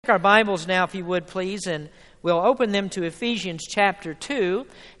Our Bibles now, if you would please, and we'll open them to Ephesians chapter 2.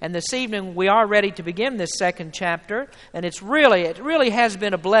 And this evening we are ready to begin this second chapter. And it really has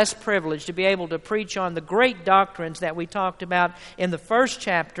been a blessed privilege to be able to preach on the great doctrines that we talked about in the first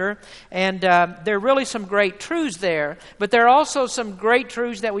chapter. And there are really some great truths there. But there are also some great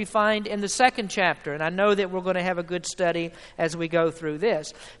truths that we find in the second chapter. And I know that we're going to have a good study as we go through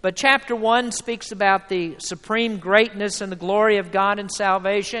this. But chapter 1 speaks about the supreme greatness and the glory of God in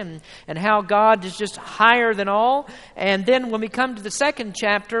salvation, and how God is just higher than all. And then when we come to the second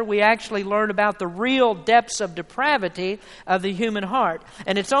chapter, we actually learn about the real depths of depravity of the human heart.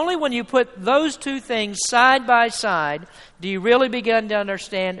 And it's only when you put those two things side by side do you really begin to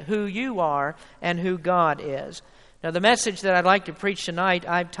understand who you are and who God is. Now, the message that I'd like to preach tonight,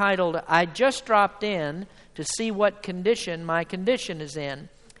 I've titled, I Just Dropped In to See What Condition My Condition Is In.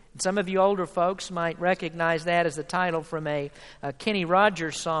 Some of you older folks might recognize that as the title from a Kenny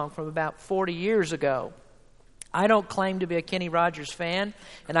Rogers song from about 40 years ago. I don't claim to be a Kenny Rogers fan,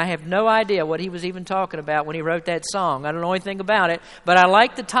 and I have no idea what he was even talking about when he wrote that song. I don't know anything about it, but I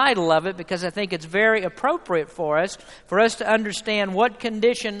like the title of it because I think it's very appropriate for us to understand what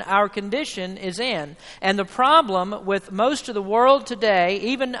condition our condition is in. And the problem with most of the world today,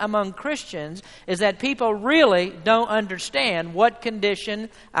 even among Christians, is that people really don't understand what condition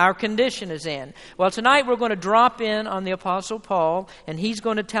our condition is in. Well, tonight we're going to drop in on the Apostle Paul, and he's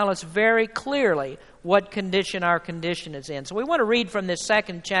going to tell us very clearly what condition our condition is in. So we want to read from this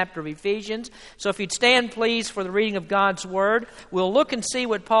second chapter of Ephesians. So if you'd stand, please, for the reading of God's Word. We'll look and see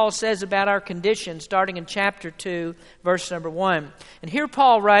what Paul says about our condition, starting in chapter 2, verse number 1. And here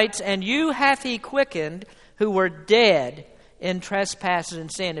Paul writes, And you hath he quickened who were dead in trespasses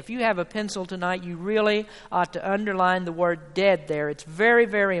and sin. If you have a pencil tonight, you really ought to underline the word dead there. It's very,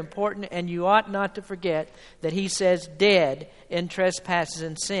 very important, and you ought not to forget that he says dead in trespasses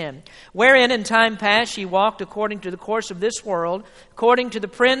and sin. Wherein in time past ye walked according to the course of this world, according to the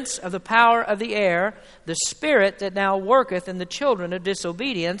prince of the power of the air, the spirit that now worketh in the children of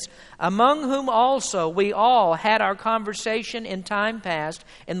disobedience, among whom also we all had our conversation in time past,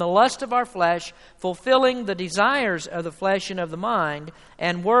 in the lust of our flesh, fulfilling the desires of the flesh and of the mind,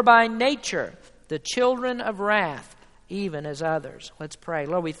 and were by nature the children of wrath, even as others. Let's pray.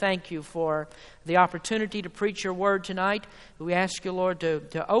 Lord, we thank you for the opportunity to preach your word tonight. We ask you, Lord,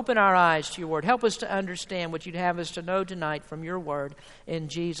 to open our eyes to your word. Help us to understand what you'd have us to know tonight from your word. In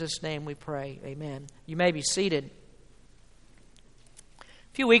Jesus' name we pray. Amen. You may be seated.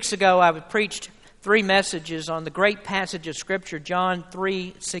 A few weeks ago, I preached 3 messages on the great passage of Scripture, John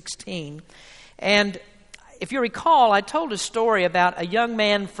 3:16. And if you recall, I told a story about a young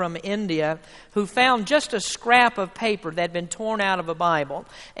man from India who found just a scrap of paper that had been torn out of a Bible.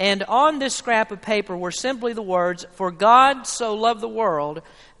 And on this scrap of paper were simply the words, For God so loved the world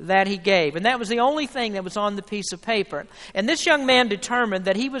that he gave. And that was the only thing that was on the piece of paper. And this young man determined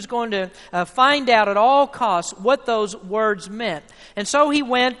that he was going to find out at all costs what those words meant. And so he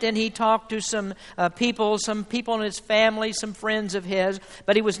went and he talked to some people in his family, some friends of his,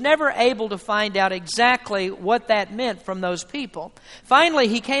 but he was never able to find out exactly what that meant from those people. Finally,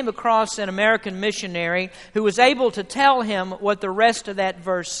 he came across an American missionary who was able to tell him what the rest of that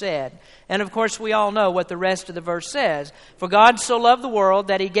verse said. And of course, we all know what the rest of the verse says. For God so loved the world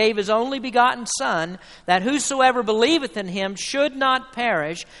that he gave his only begotten Son, that whosoever believeth in him should not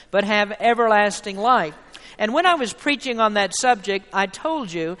perish, but have everlasting life. And when I was preaching on that subject, I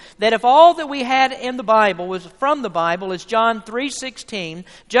told you that if all that we had in the Bible was from the Bible is John 3:16,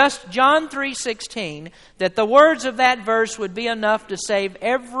 just John 3:16, that the words of that verse would be enough to save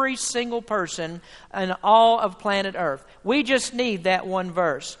every single person in all of planet Earth. We just need that one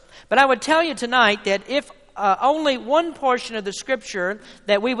verse. But I would tell you tonight that if only one portion of the Scripture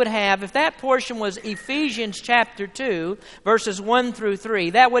that we would have, if that portion was Ephesians chapter 2, verses 1 through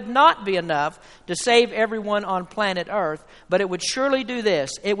 3, that would not be enough to save everyone on planet Earth, but it would surely do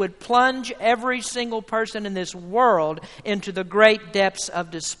this. It would plunge every single person in this world into the great depths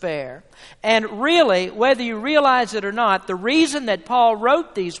of despair. And really, whether you realize it or not, the reason that Paul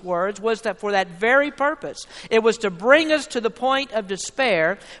wrote these words was that for that very purpose. It was to bring us to the point of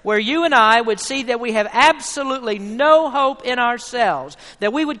despair where you and I would see that we have absolutely no hope in ourselves,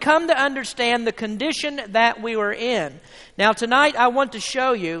 that we would come to understand the condition that we were in. Now tonight I want to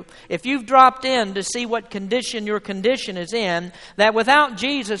show you, if you've dropped in to see what condition your condition is in, that without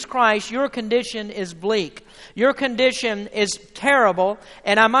Jesus Christ your condition is bleak. Your condition is terrible,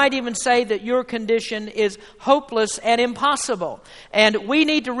 and I might even say that your condition is hopeless and impossible. And we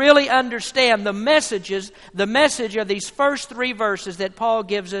need to really understand the message of these first 3 verses that Paul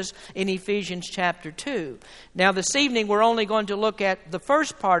gives us in Ephesians chapter 2. Now, this evening, we're only going to look at the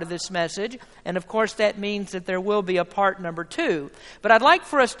first part of this message, and of course that means that there will be a part number 2. But I'd like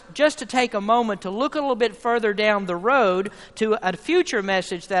for us just to take a moment to look a little bit further down the road to a future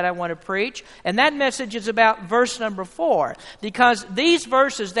message that I want to preach, and that message is about verse number 4, because these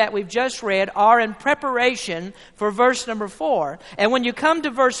verses that we've just read are in preparation for verse number 4. And when you come to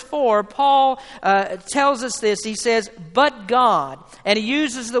verse 4, Paul tells us this. He says, "But God," and he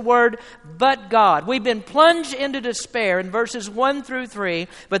uses the word "but God." We've been plunged into despair in verses 1 through 3,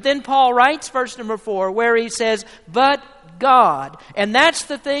 but then Paul writes verse number 4 where he says, "But God." And that's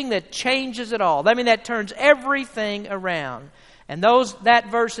the thing that changes it all. I mean, that turns everything around. And that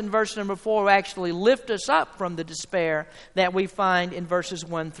verse in verse number 4 will actually lift us up from the despair that we find in verses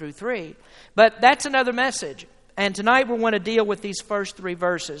 1 through 3. But that's another message. And tonight we want to deal with these first 3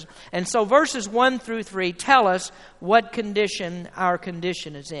 verses. And so verses 1 through 3 tell us what condition our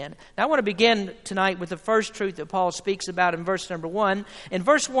condition is in. Now I want to begin tonight with the first truth that Paul speaks about in verse number 1. In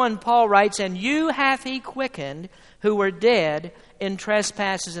verse 1, Paul writes, "And you hath he quickened who were dead in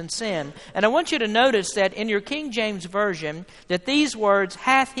trespasses and sin." And I want you to notice that in your King James Version, that these words,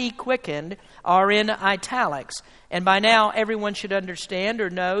 "hath he quickened," are in italics. And by now, everyone should understand or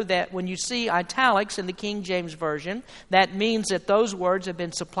know that when you see italics in the King James Version, that means that those words have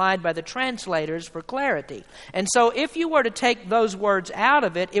been supplied by the translators for clarity. And so if you were to take those words out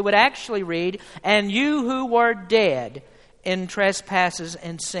of it, it would actually read, "And you who were dead in trespasses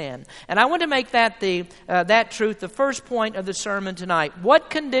and sin." And I want to make that truth the first point of the sermon tonight.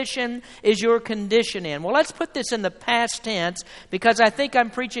 What condition is your condition in? Well, let's put this in the past tense, because I think I'm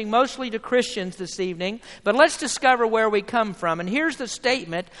preaching mostly to Christians this evening, but let's discover where we come from. And here's the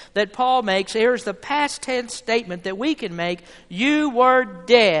statement that Paul makes. Here's the past tense statement that we can make. You were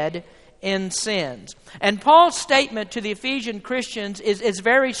dead in sins. And Paul's statement to the Ephesian Christians is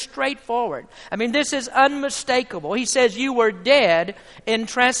very straightforward. I mean, this is unmistakable. He says you were dead in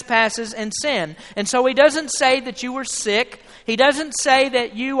trespasses and sin. And so he doesn't say that you were sick. He doesn't say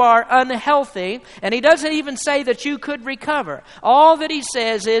that you are unhealthy. And he doesn't even say that you could recover. All that he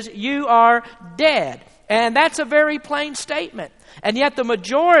says is you are dead. And that's a very plain statement. And yet the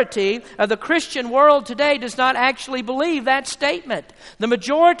majority of the Christian world today does not actually believe that statement. The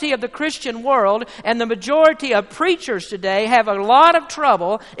majority of the Christian world and the majority of preachers today have a lot of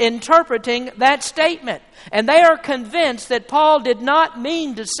trouble interpreting that statement. And they are convinced that Paul did not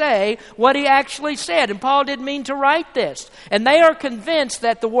mean to say what he actually said. And Paul didn't mean to write this. And they are convinced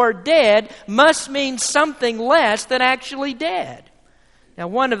that the word dead must mean something less than actually dead. Now,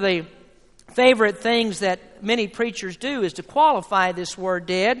 one of the favorite things that many preachers do is to qualify this word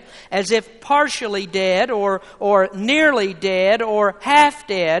dead as if partially dead or nearly dead or half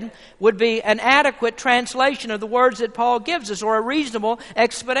dead would be an adequate translation of the words that Paul gives us, or a reasonable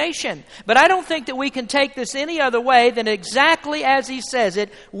explanation. But I don't think that we can take this any other way than exactly as he says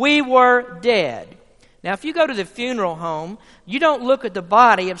it. We were dead. Now, if you go to the funeral home, you don't look at the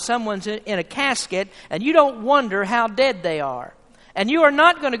body of someone in a casket and you don't wonder how dead they are. And you are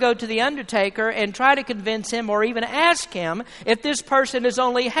not going to go to the undertaker and try to convince him or even ask him if this person is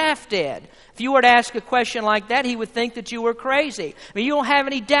only half dead. If you were to ask a question like that, he would think that you were crazy. I mean, you don't have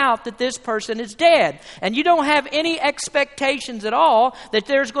any doubt that this person is dead. And you don't have any expectations at all that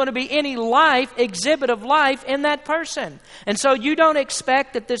there's going to be any exhibit of life in that person. And so you don't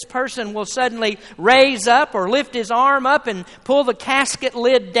expect that this person will suddenly raise up or lift his arm up and pull the casket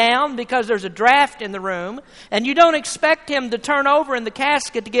lid down because there's a draft in the room. And you don't expect him to turn over in the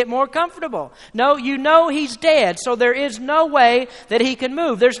casket to get more comfortable. No, you know he's dead, so there is no way that he can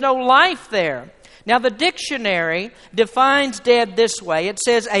move. There's no life there. Now, the dictionary defines dead this way. It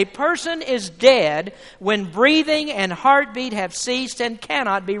says, a person is dead when breathing and heartbeat have ceased and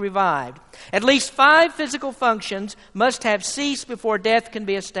cannot be revived. At least 5 physical functions must have ceased before death can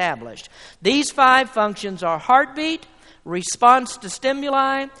be established. These 5 functions are heartbeat, response to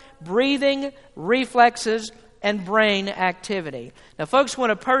stimuli, breathing, reflexes, and brain activity. Now, folks,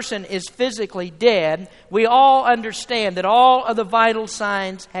 when a person is physically dead, we all understand that all of the vital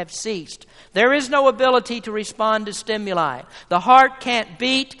signs have ceased. There is no ability to respond to stimuli. The heart can't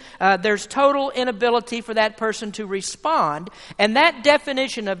beat. There's total inability for that person to respond. And that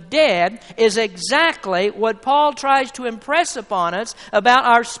definition of dead is exactly what Paul tries to impress upon us about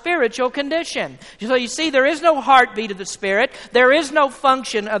our spiritual condition. So you see, there is no heartbeat of the Spirit. There is no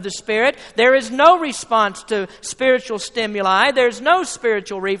function of the Spirit. There is no response to spiritual stimuli, there's no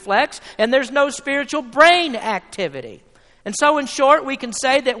spiritual reflex, and there's no spiritual brain activity. And so, in short, we can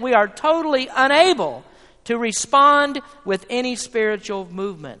say that we are totally unable to respond with any spiritual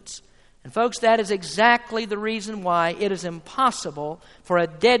movements. And folks, that is exactly the reason why it is impossible for a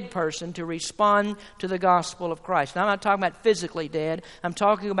dead person to respond to the gospel of Christ. Now, I'm not talking about physically dead. I'm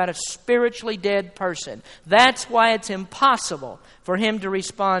talking about a spiritually dead person. That's why it's impossible for him to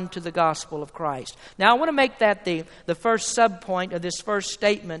respond to the gospel of Christ. Now, I want to make that the first subpoint of this first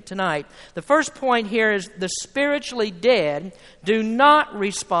statement tonight. The first point here is the spiritually dead do not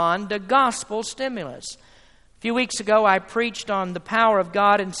respond to gospel stimulus. A few weeks ago, I preached on the power of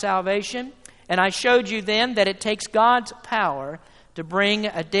God in salvation, and I showed you then that it takes God's power to bring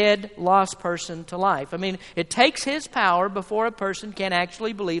a dead, lost person to life. I mean, it takes His power before a person can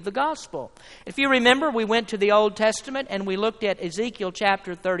actually believe the gospel. If you remember, we went to the Old Testament and we looked at Ezekiel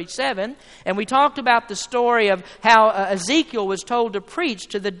chapter 37, and we talked about the story of how Ezekiel was told to preach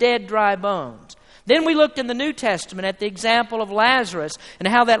to the dead, dry bones. Then we looked in the New Testament at the example of Lazarus and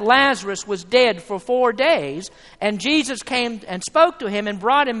how that Lazarus was dead for 4 days, and Jesus came and spoke to him and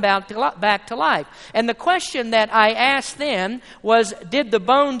brought him back to life. And the question that I asked then was, did the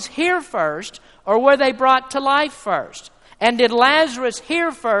bones hear first, or were they brought to life first? And did Lazarus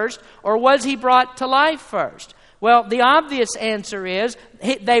hear first, or was he brought to life first? Well, the obvious answer is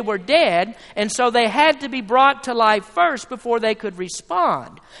they were dead, and so they had to be brought to life first before they could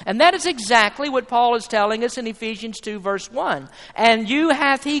respond. And that is exactly what Paul is telling us in Ephesians 2, verse 1. And you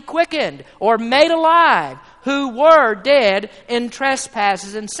hath He quickened, or made alive, who were dead in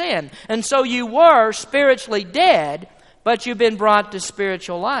trespasses and sin. And so you were spiritually dead, but you've been brought to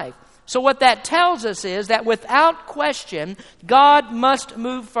spiritual life. So what that tells us is that without question, God must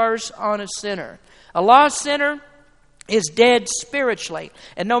move first on a sinner. A lost sinner is dead spiritually.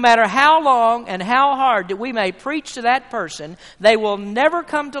 And no matter how long and how hard that we may preach to that person, they will never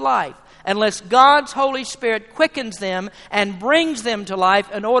come to life unless God's Holy Spirit quickens them and brings them to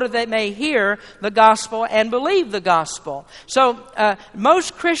life in order that they may hear the gospel and believe the gospel. So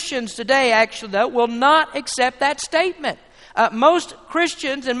most Christians today actually, though, will not accept that statement. Most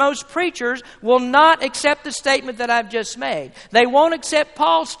Christians and most preachers will not accept the statement that I've just made. They won't accept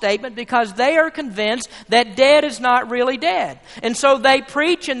Paul's statement because they are convinced that dead is not really dead. And so they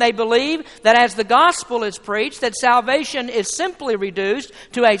preach and they believe that as the gospel is preached, that salvation is simply reduced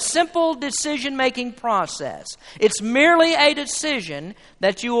to a simple decision-making process. It's merely a decision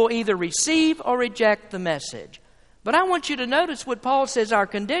that you will either receive or reject the message. But I want you to notice what Paul says our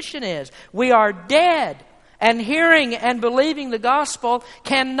condition is. We are dead. And hearing and believing the gospel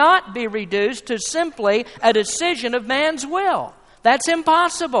cannot be reduced to simply a decision of man's will. That's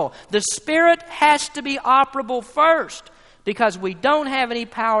impossible. The Spirit has to be operable first because we don't have any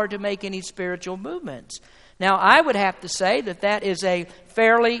power to make any spiritual movements. Now, I would have to say that that is a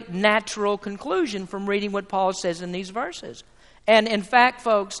fairly natural conclusion from reading what Paul says in these verses. And in fact,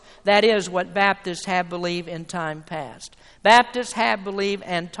 folks, that is what Baptists have believed in time past. Baptists have believed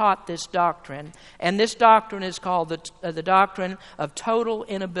and taught this doctrine, and this doctrine is called the doctrine of total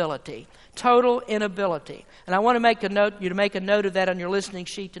inability. Total inability. And I want to make you to make a note of that on your listening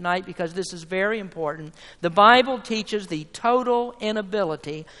sheet tonight because this is very important. The Bible teaches the total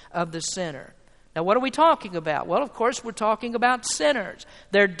inability of the sinner. Now, what are we talking about? Well, of course, we're talking about sinners.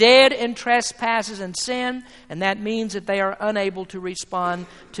 They're dead in trespasses and sin, and that means that they are unable to respond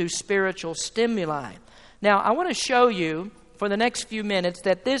to spiritual stimuli. Now, I want to show you for the next few minutes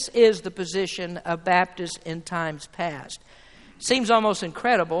that this is the position of Baptists in times past. Seems almost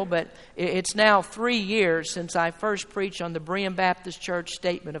incredible, but it's now 3 years since I first preached on the Berean Baptist Church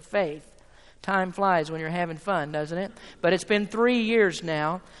Statement of Faith. Time flies when you're having fun, doesn't it? But it's been 3 years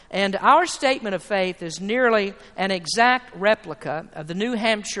now, and our statement of faith is nearly an exact replica of the New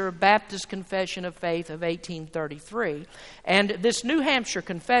Hampshire Baptist Confession of Faith of 1833. And this New Hampshire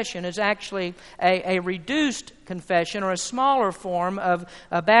Confession is actually a reduced confession or a smaller form of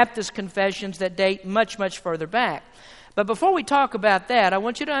Baptist confessions that date much, much further back. But before we talk about that, I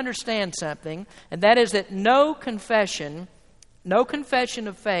want you to understand something, and that is that no confession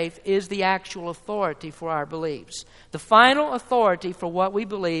of faith is the actual authority for our beliefs. The final authority for what we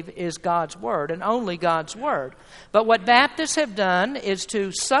believe is God's Word, and only God's Word. But what Baptists have done is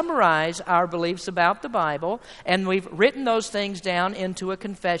to summarize our beliefs about the Bible, and we've written those things down into a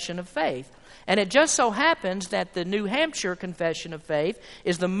confession of faith. And it just so happens that the New Hampshire Confession of Faith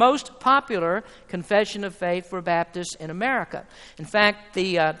is the most popular confession of faith for Baptists in America. In fact,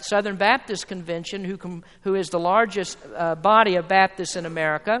 the Southern Baptist Convention, who is the largest body body of Baptists in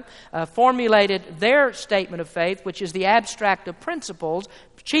America formulated their statement of faith, which is the abstract of principles,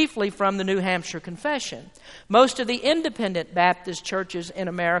 chiefly from the New Hampshire Confession. Most of the independent Baptist churches in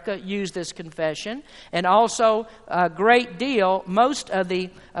America use this confession, and also a great deal, most of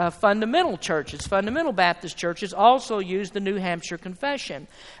the fundamental Baptist churches also use the New Hampshire Confession.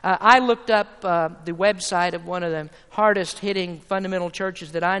 I looked up the website of one of the hardest-hitting fundamental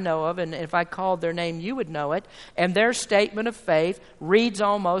churches that I know of, and if I called their name, you would know it, and their statement of faith reads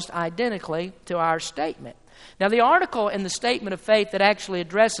almost identically to our statement. Now, the article in the Statement of Faith that actually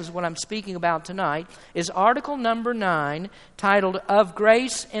addresses what I'm speaking about tonight is article number 9, titled, Of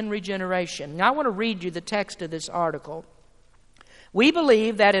Grace and Regeneration. Now, I want to read you the text of this article. We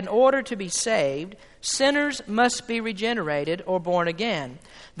believe that in order to be saved, sinners must be regenerated or born again.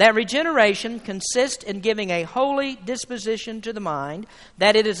 That regeneration consists in giving a holy disposition to the mind,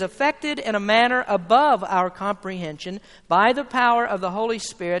 that it is effected in a manner above our comprehension by the power of the Holy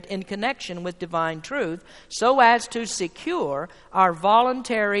Spirit in connection with divine truth, so as to secure our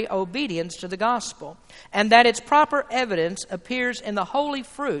voluntary obedience to the gospel, and that its proper evidence appears in the holy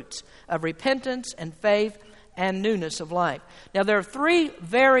fruits of repentance and faith and newness of life. Now, there are 3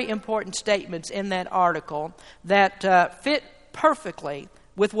 very important statements in that article that fit perfectly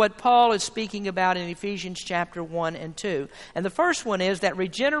with what Paul is speaking about in Ephesians chapter 1 and 2. And the first one is that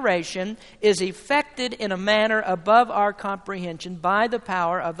regeneration is effected in a manner above our comprehension by the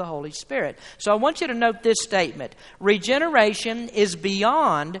power of the Holy Spirit. So I want you to note this statement. Regeneration is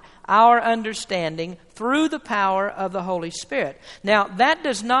beyond our understanding through the power of the Holy Spirit. Now, that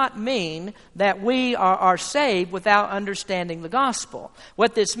does not mean that we are saved without understanding the gospel.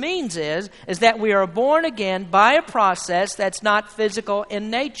 What this means is that we are born again by a process that's not physical in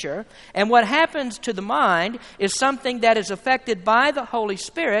nature, and what happens to the mind is something that is affected by the Holy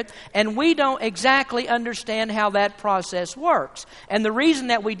Spirit, and we don't exactly understand how that process works. And the reason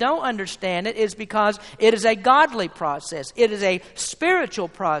that we don't understand it is because it is a godly process. It is a spiritual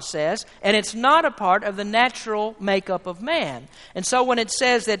process, and it's not a part of the natural makeup of man. And so when it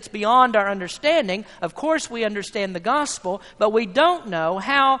says that it's beyond our understanding, of course we understand the gospel, but we don't know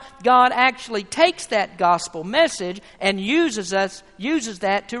how God actually takes that gospel message and uses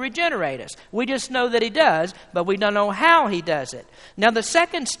that to regenerate us. We just know that He does, but we don't know how He does it. Now, the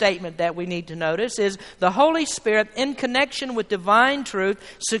second statement that we need to notice is the Holy Spirit, in connection with divine truth,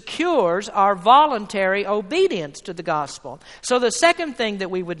 secures our voluntary obedience to the gospel. So the second thing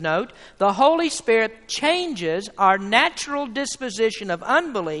that we would note, the Holy Spirit changes our natural disposition of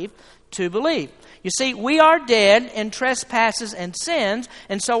unbelief to believe. You see, we are dead in trespasses and sins,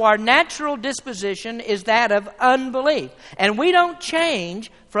 and so our natural disposition is that of unbelief. And we don't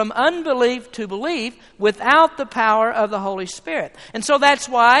change from unbelief to belief without the power of the Holy Spirit. And so that's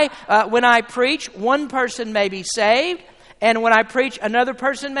why when I preach, one person may be saved, and when I preach, another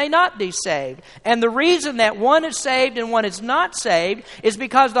person may not be saved. And the reason that one is saved and one is not saved is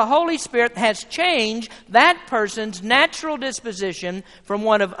because the Holy Spirit has changed that person's natural disposition from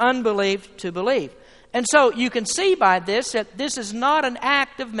one of unbelief to belief. And so you can see by this that this is not an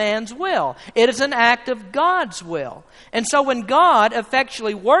act of man's will. It is an act of God's will. And so when God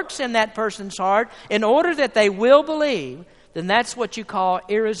effectually works in that person's heart in order that they will believe, then that's what you call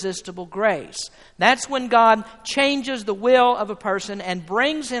irresistible grace. That's when God changes the will of a person and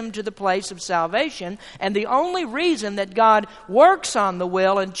brings him to the place of salvation. And the only reason that God works on the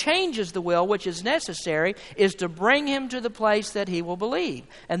will and changes the will, which is necessary, is to bring him to the place that he will believe.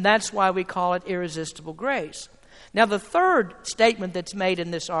 And that's why we call it irresistible grace. Now, the third statement that's made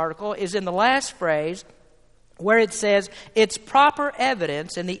in this article is in the last phrase, where it says, its proper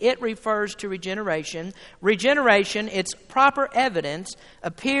evidence, and the it refers to regeneration. Regeneration, its proper evidence,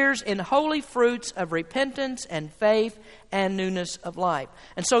 appears in holy fruits of repentance and faith and newness of life.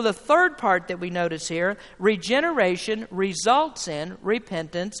 And so the third part that we notice here, regeneration results in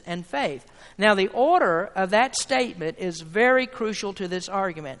repentance and faith. Now, the order of that statement is very crucial to this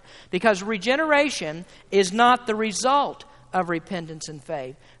argument, because regeneration is not the result of repentance and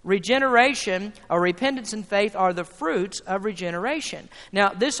faith. Regeneration or repentance and faith are the fruits of regeneration.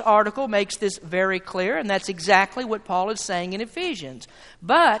 Now, this article makes this very clear, and that's exactly what Paul is saying in Ephesians.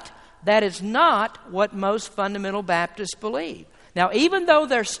 But that is not what most fundamental Baptists believe. Now, even though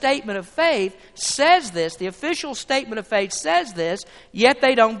their statement of faith says this, the official statement of faith says this, yet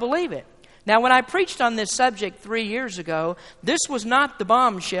they don't believe it. Now, when I preached on this subject 3 years ago, this was not the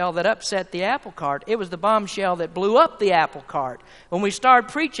bombshell that upset the apple cart. It was the bombshell that blew up the apple cart when we started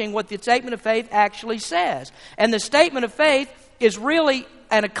preaching what the statement of faith actually says. And the statement of faith is really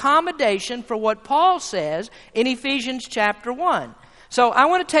an accommodation for what Paul says in Ephesians chapter 1. So I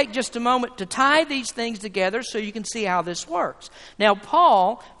want to take just a moment to tie these things together so you can see how this works. Now,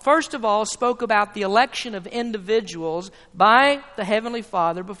 Paul, first of all, spoke about the election of individuals by the Heavenly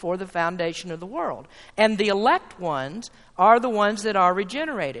Father before the foundation of the world. And the elect ones are the ones that are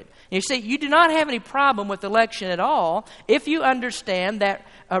regenerated. You see, you do not have any problem with election at all if you understand that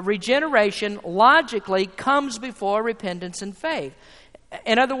regeneration logically comes before repentance and faith.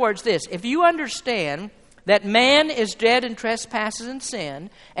 In other words, if you understand that man is dead in trespasses and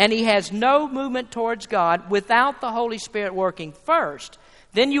sin, and he has no movement towards God without the Holy Spirit working first,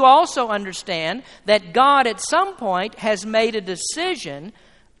 then you also understand that God at some point has made a decision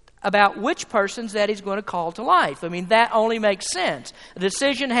about which persons that He's going to call to life. I mean, that only makes sense. A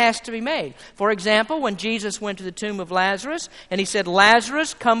decision has to be made. For example, when Jesus went to the tomb of Lazarus, and He said,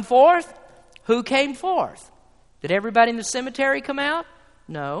 "Lazarus, come forth," who came forth? Did everybody in the cemetery come out?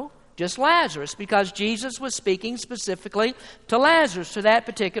 No. Just Lazarus, because Jesus was speaking specifically to Lazarus, to that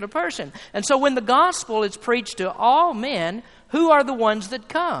particular person. And so when the gospel is preached to all men, who are the ones that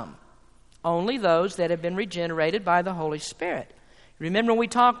come? Only those that have been regenerated by the Holy Spirit. Remember when we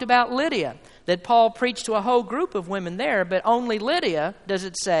talked about Lydia, that Paul preached to a whole group of women there, but only Lydia, does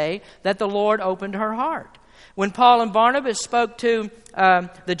it say, that the Lord opened her heart. When Paul and Barnabas spoke to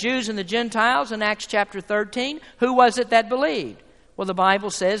the Jews and the Gentiles in Acts chapter 13, who was it that believed? Well, the Bible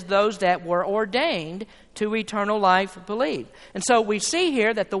says those that were ordained to eternal life believed. And so we see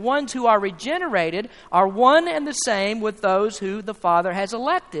here that the ones who are regenerated are one and the same with those who the Father has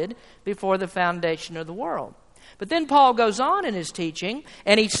elected before the foundation of the world. But then Paul goes on in his teaching,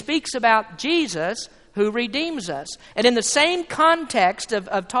 and he speaks about Jesus who redeems us. And in the same context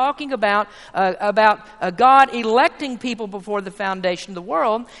of talking about God electing people before the foundation of the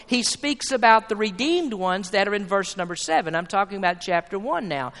world, he speaks about the redeemed ones that are in verse number 7. I'm talking about chapter 1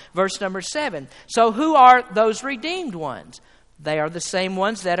 now, verse number 7. So who are those redeemed ones? They are the same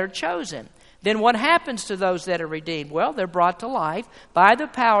ones that are chosen. Then what happens to those that are redeemed? Well, they're brought to life by the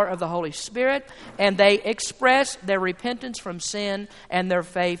power of the Holy Spirit, and they express their repentance from sin and their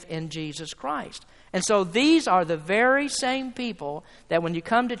faith in Jesus Christ. And so these are the very same people that when you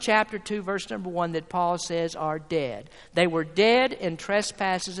come to chapter 2, verse number 1, that Paul says are dead. They were dead in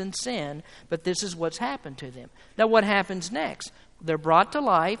trespasses and sin, but this is what's happened to them. Now what happens next? They're brought to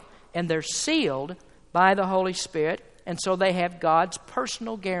life, and they're sealed by the Holy Spirit. And so they have God's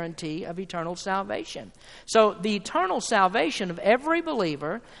personal guarantee of eternal salvation. So the eternal salvation of every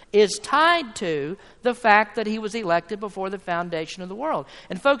believer is tied to the fact that he was elected before the foundation of the world.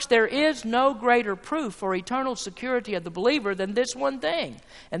 And folks, there is no greater proof for eternal security of the believer than this one thing.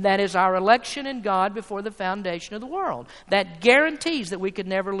 And that is our election in God before the foundation of the world. That guarantees that we could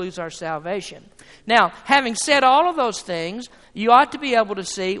never lose our salvation. Now, having said all of those things, you ought to be able to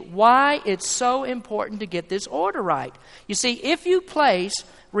see why it's so important to get this order right. You see, if you place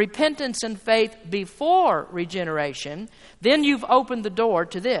repentance and faith before regeneration, then you've opened the door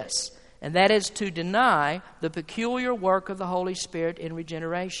to this, and that is to deny the peculiar work of the Holy Spirit in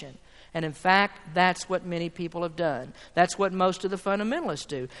regeneration. And in fact, that's what many people have done. That's what most of the fundamentalists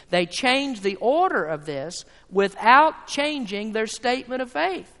do. They change the order of this without changing their statement of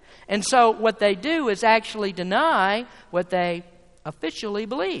faith. And so what they do is actually deny what they officially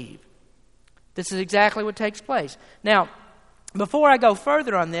believe. This is exactly what takes place. Now, before I go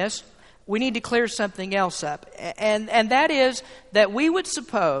further on this, we need to clear something else up. And that is that we would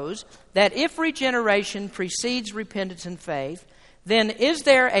suppose that if regeneration precedes repentance and faith, then is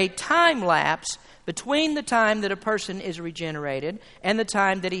there a time lapse between the time that a person is regenerated and the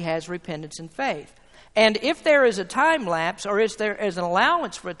time that he has repentance and faith? And if there is a time lapse, or if there is an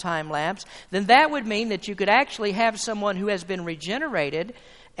allowance for a time lapse, then that would mean that you could actually have someone who has been regenerated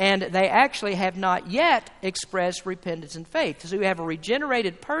and they actually have not yet expressed repentance and faith. So you have a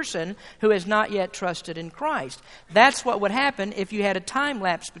regenerated person who has not yet trusted in Christ. That's what would happen if you had a time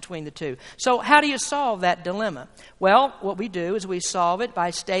lapse between the two. So how do you solve that dilemma? Well, what we do is we solve it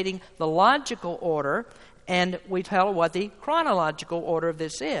by stating the logical order, and we tell what the chronological order of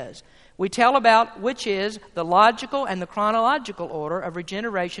this is. We tell about which is the logical and the chronological order of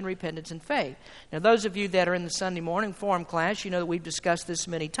regeneration, repentance, and faith. Now, those of you that are in the Sunday morning form class, you know that we've discussed this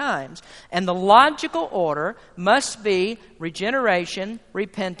many times. And the logical order must be regeneration,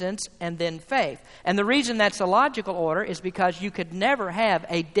 repentance, and then faith. And the reason that's the logical order is because you could never have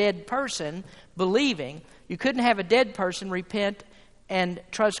a dead person believing. You couldn't have a dead person repent and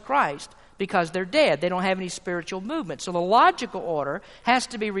trust Christ, because they're dead. They don't have any spiritual movement. So the logical order has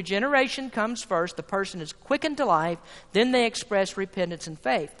to be regeneration comes first, the person is quickened to life, then they express repentance and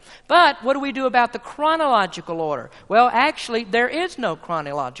faith. But what do we do about the chronological order? Well, actually, there is no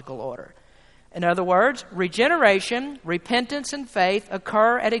chronological order. In other words, regeneration, repentance, and faith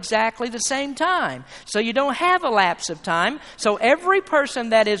occur at exactly the same time. So you don't have a lapse of time. So every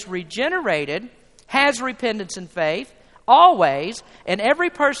person that is regenerated has repentance and faith, always, and every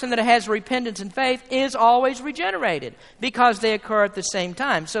person that has repentance and faith is always regenerated because they occur at the same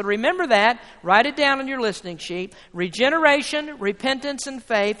time. So remember that, write it down on your listening sheet. Regeneration, repentance, and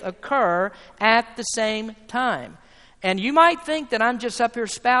faith occur at the same time. And you might think that I'm just up here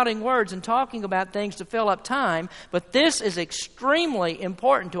spouting words and talking about things to fill up time, but this is extremely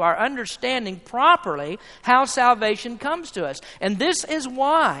important to our understanding properly how salvation comes to us. And this is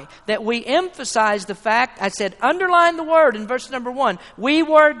why that we emphasize the fact, I said, underline the word in verse number 1, we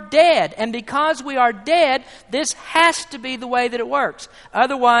were dead. And because we are dead, this has to be the way that it works.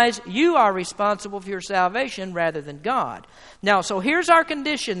 Otherwise, you are responsible for your salvation rather than God. Now, so here's our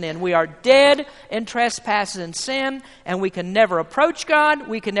condition then. We are dead in trespasses and sin, and we can never approach God,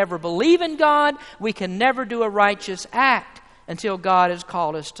 we can never believe in God, we can never do a righteous act until God has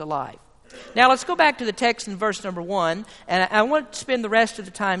called us to life. Now, let's go back to the text in verse number 1, and I want to spend the rest of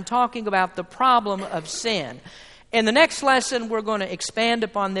the time talking about the problem of sin. In the next lesson, we're going to expand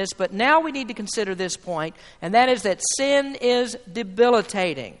upon this, but now we need to consider this point, and that is that sin is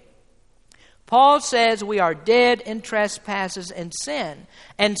debilitating. Paul says we are dead in trespasses and sin,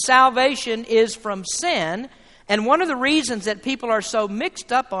 and salvation is from sin. And one of the reasons that people are so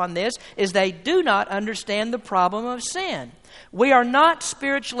mixed up on this is they do not understand the problem of sin. We are not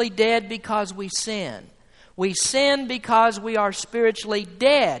spiritually dead because we sin. We sin because we are spiritually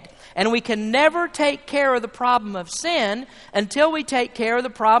dead. And we can never take care of the problem of sin until we take care of the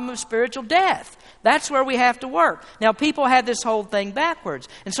problem of spiritual death. That's where we have to work. Now, people have this whole thing backwards.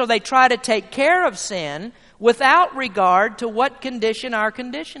 And so they try to take care of sin without regard to what condition our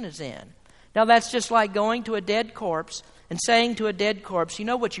condition is in. Now, that's just like going to a dead corpse and saying to a dead corpse, you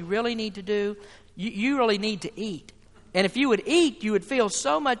know what you really need to do? You really need to eat. And if you would eat, you would feel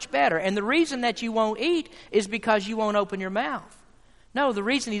so much better. And the reason that you won't eat is because you won't open your mouth. No, the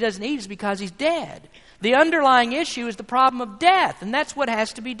reason he doesn't eat is because he's dead. The underlying issue is the problem of death, and that's what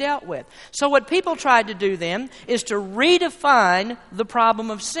has to be dealt with. So what people tried to do then is to redefine the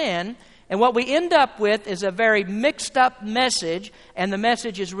problem of sin, and what we end up with is a very mixed up message, and the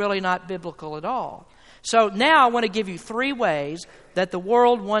message is really not biblical at all. So now I want to give you 3 ways that the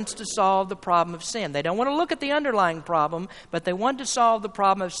world wants to solve the problem of sin. They don't want to look at the underlying problem, but they want to solve the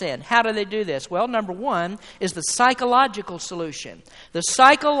problem of sin. How do they do this? Well, number 1 is the psychological solution. The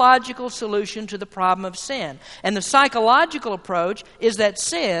psychological solution to the problem of sin. And the psychological approach is that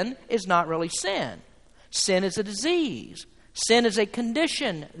sin is not really sin. Sin is a disease. Sin is a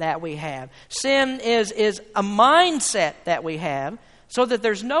condition that we have. Sin is a mindset that we have, so that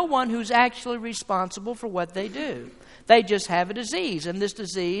there's no one who's actually responsible for what they do. They just have a disease, and this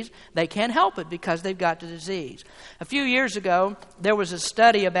disease, they can't help it because they've got the disease. A few years ago, there was a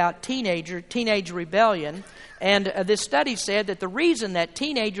study about teenage rebellion, and this study said that the reason that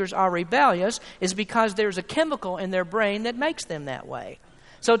teenagers are rebellious is because there's a chemical in their brain that makes them that way.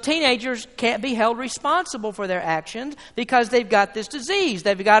 So teenagers can't be held responsible for their actions because they've got this disease.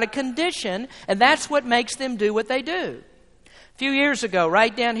 They've got a condition, and that's what makes them do what they do. A few years ago,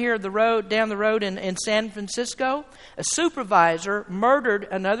 right down the road in San Francisco, a supervisor murdered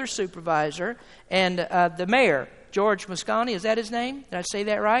another supervisor, and the mayor, George Moscone, is that his name? Did I say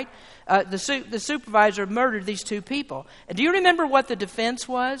that right? The supervisor murdered these 2 people. And do you remember what the defense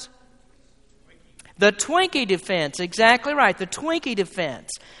was? The Twinkie defense, exactly right, the Twinkie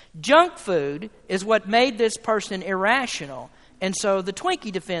defense. Junk food is what made this person irrational. And so the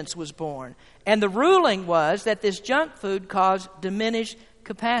Twinkie defense was born. And the ruling was that this junk food caused diminished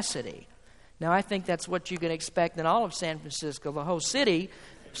capacity. Now, I think that's what you can expect in all of San Francisco. The whole city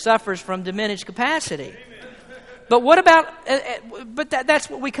suffers from diminished capacity. But what about, that's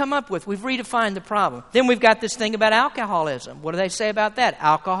what we come up with. We've redefined the problem. Then we've got this thing about alcoholism. What do they say about that?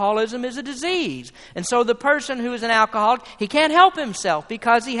 Alcoholism is a disease. And so the person who is an alcoholic, he can't help himself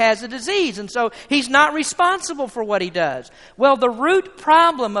because he has a disease. And so he's not responsible for what he does. Well, the root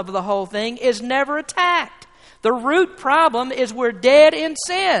problem of the whole thing is never attacked. The root problem is we're dead in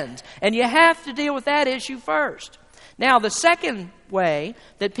sins. And you have to deal with that issue first. Now, the second way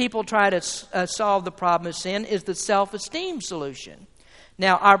that people try to solve the problem of sin is the self-esteem solution.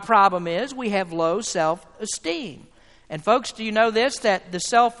 Now, our problem is we have low self-esteem. And folks, do you know this, that the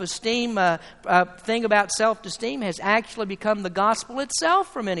self-esteem thing about self-esteem has actually become the gospel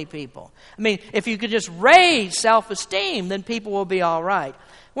itself for many people? I mean, if you could just raise self-esteem, then people will be all right.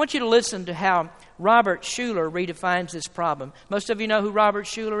 I want you to listen to how Robert Schuller redefines this problem. Most of you know who Robert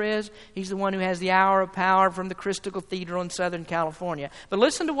Schuller is. He's the one who has the Hour of Power from the Crystal Cathedral in Southern California. But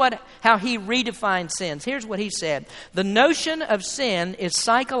listen to how he redefines sins. Here's what he said. The notion of sin is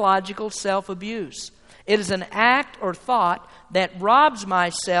psychological self-abuse. It is an act or thought that robs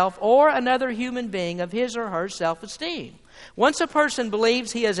myself or another human being of his or her self-esteem. Once a person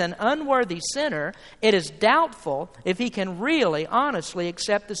believes he is an unworthy sinner, it is doubtful if he can really, honestly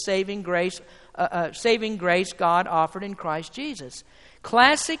accept the saving grace God offered in Christ Jesus.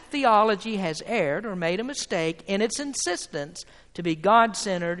 Classic theology has erred or made a mistake in its insistence to be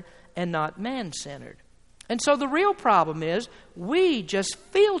God-centered and not man-centered. And so the real problem is we just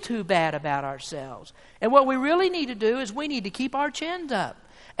feel too bad about ourselves. And what we really need to do is we need to keep our chins up.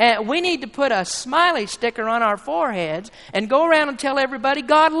 And we need to put a smiley sticker on our foreheads and go around and tell everybody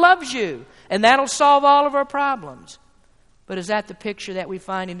God loves you. And that'll solve all of our problems. But is that the picture that we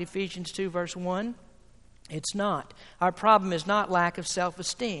find in Ephesians 2 verse 1? It's not. Our problem is not lack of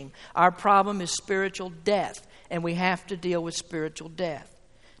self-esteem. Our problem is spiritual death. And we have to deal with spiritual death.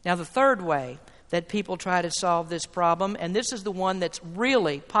 Now the third way that people try to solve this problem, and this is the one that's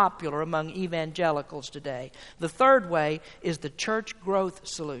really popular among evangelicals today. The third way is the church growth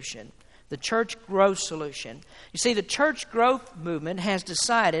solution. The church growth solution. You see, the church growth movement has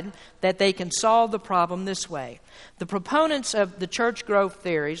decided that they can solve the problem this way. The proponents of the church growth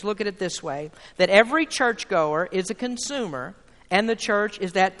theories look at it this way, that every churchgoer is a consumer and the church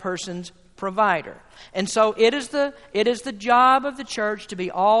is that person's provider. And so it is the job of the church to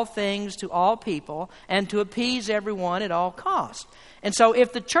be all things to all people and to appease everyone at all costs. And so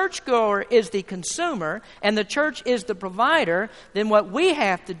if the churchgoer is the consumer and the church is the provider, then what we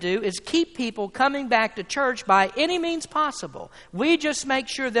have to do is keep people coming back to church by any means possible. We just make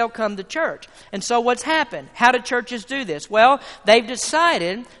sure they'll come to church. And so what's happened? How do churches do this? Well, they've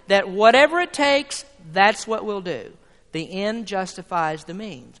decided that whatever it takes, that's what we'll do. The end justifies the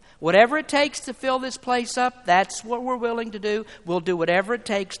means. Whatever it takes to fill this place up, that's what we're willing to do. We'll do whatever it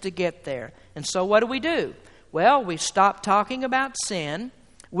takes to get there. And so what do? Well, we stop talking about sin.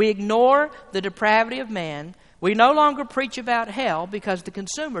 We ignore the depravity of man. We no longer preach about hell because the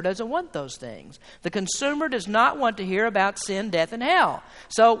consumer doesn't want those things. The consumer does not want to hear about sin, death, and hell.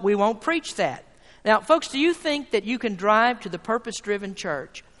 So we won't preach that. Now, folks, do you think that you can drive to the purpose-driven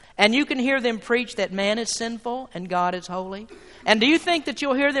church and you can hear them preach that man is sinful and God is holy? And do you think that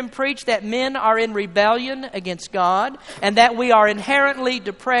you'll hear them preach that men are in rebellion against God and that we are inherently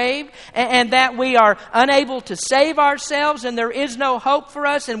depraved and that we are unable to save ourselves and there is no hope for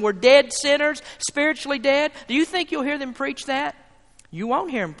us and we're dead sinners, spiritually dead? Do you think you'll hear them preach that? You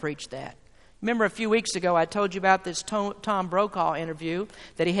won't hear them preach that. Remember a few weeks ago I told you about this Tom Brokaw interview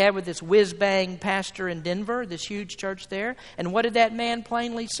that he had with this whiz-bang pastor in Denver, this huge church there. And what did that man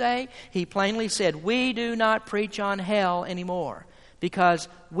plainly say? He plainly said, we do not preach on hell anymore because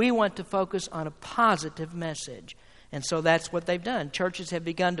we want to focus on a positive message. And so that's what they've done. Churches have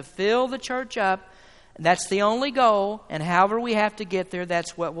begun to fill the church up. And that's the only goal. And however we have to get there,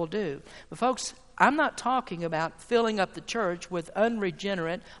 that's what we'll do. But folks, I'm not talking about filling up the church with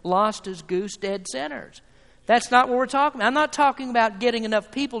unregenerate, lost as goose, dead sinners. That's not what we're talking about. I'm not talking about getting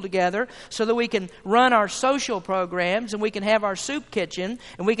enough people together so that we can run our social programs and we can have our soup kitchen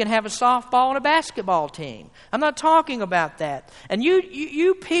and we can have a softball and a basketball team. I'm not talking about that. And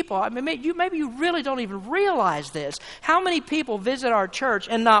you people, I mean, maybe you really don't even realize this. How many people visit our church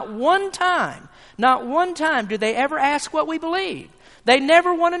and not one time do they ever ask what we believe? They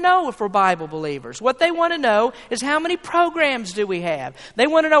never want to know if we're Bible believers. What they want to know is how many programs do we have. They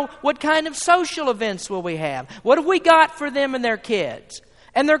want to know what kind of social events will we have. What have we got for them and their kids?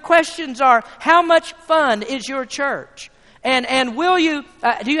 And their questions are, how much fun is your church? And will you,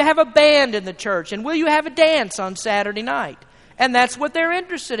 do you have a band in the church? And will you have a dance on Saturday night? And that's what they're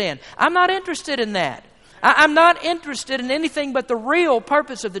interested in. I'm not interested in that. I'm not interested in anything but the real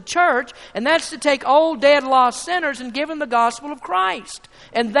purpose of the church, and that's to take old, dead, lost sinners and give them the gospel of Christ.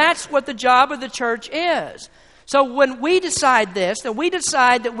 And that's what the job of the church is. So when we decide this, and we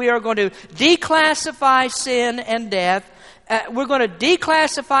decide that we are going to declassify sin and death, We're going to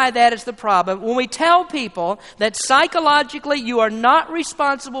declassify that as the problem. When we tell people that psychologically you are not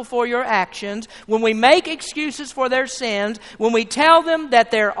responsible for your actions, when we make excuses for their sins, when we tell them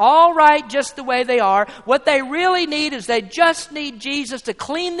that they're all right just the way they are, what they really need is they just need Jesus to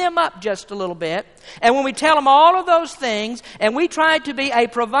clean them up just a little bit. And when we tell them all of those things, and we try to be a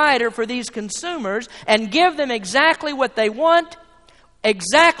provider for these consumers and give them exactly what they want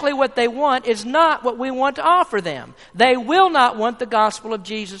is not what we want to offer them. They will not want the gospel of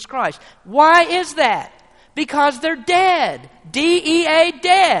Jesus Christ. Why is that? Because they're dead. D-E-A,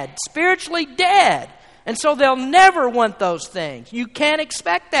 dead. Spiritually dead. And so they'll never want those things. You can't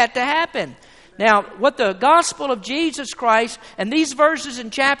expect that to happen. Now, what the gospel of Jesus Christ and these verses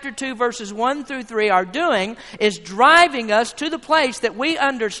in chapter 2, verses 1 through 3 are doing is driving us to the place that we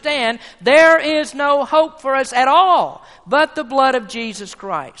understand there is no hope for us at all but the blood of Jesus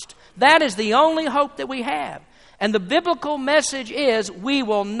Christ. That is the only hope that we have. And the biblical message is we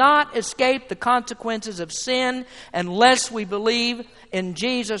will not escape the consequences of sin unless we believe in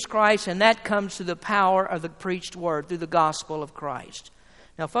Jesus Christ, and that comes through the power of the preached word, through the gospel of Christ.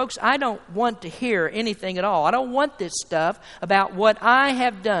 Now, folks, I don't want to hear anything at all. I don't want this stuff about what I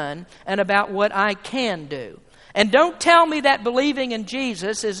have done and about what I can do. And don't tell me that believing in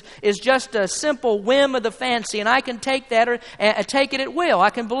Jesus is just a simple whim of the fancy, and I can take that or take it at will. I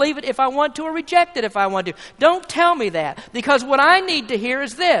can believe it if I want to or reject it if I want to. Don't tell me that, because what I need to hear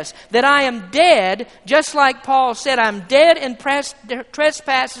is this, that I am dead, just like Paul said, I'm dead in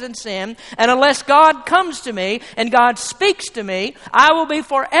trespasses and sin, and unless God comes to me and God speaks to me, I will be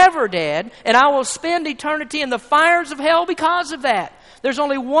forever dead, and I will spend eternity in the fires of hell because of that. There's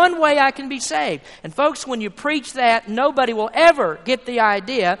only one way I can be saved. And folks, when you preach that, nobody will ever get the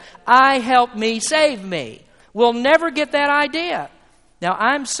idea, I help me save me. We'll never get that idea. Now,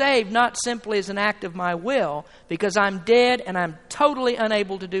 I'm saved not simply as an act of my will, because I'm dead and I'm totally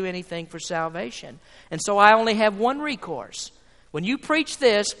unable to do anything for salvation. And so I only have one recourse. When you preach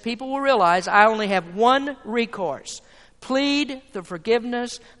this, people will realize I only have one recourse. Plead the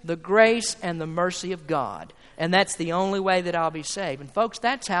forgiveness, the grace, and the mercy of God. And that's the only way that I'll be saved. And folks,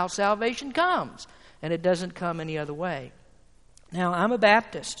 that's how salvation comes. And it doesn't come any other way. Now, I'm a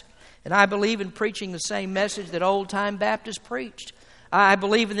Baptist. And I believe in preaching the same message that old-time Baptists preached. I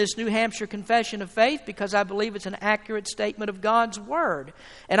believe in this New Hampshire Confession of Faith because I believe it's an accurate statement of God's Word.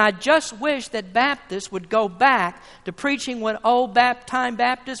 And I just wish that Baptists would go back to preaching what old-time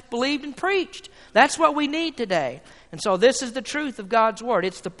Baptists believed and preached. That's what we need today. And so this is the truth of God's Word.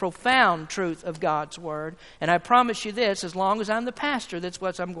 It's the profound truth of God's Word. And I promise you this, as long as I'm the pastor, that's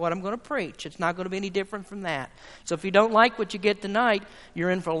what I'm going to preach. It's not going to be any different from that. So if you don't like what you get tonight,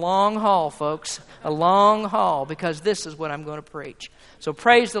 you're in for a long haul, folks. A long haul, because this is what I'm going to preach. So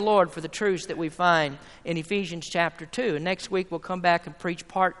praise the Lord for the truths that we find in Ephesians chapter 2. And next week we'll come back and preach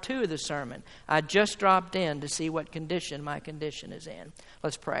part 2 of the sermon. I just dropped in to see what condition my condition is in.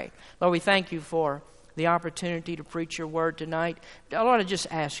 Let's pray. Lord, we thank you for the opportunity to preach your word tonight. I want to just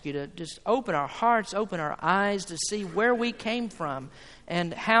ask you to just open our hearts, open our eyes to see where we came from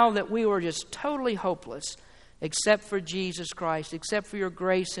and how that we were just totally hopeless except for Jesus Christ, except for your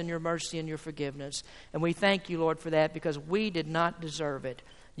grace and your mercy and your forgiveness. And we thank you, Lord, for that because we did not deserve it.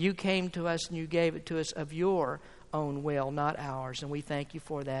 You came to us and you gave it to us of your own will, not ours. And we thank you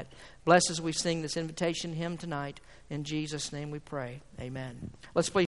for that. Bless as we sing this invitation hymn tonight. In Jesus' name we pray. Amen. Let's please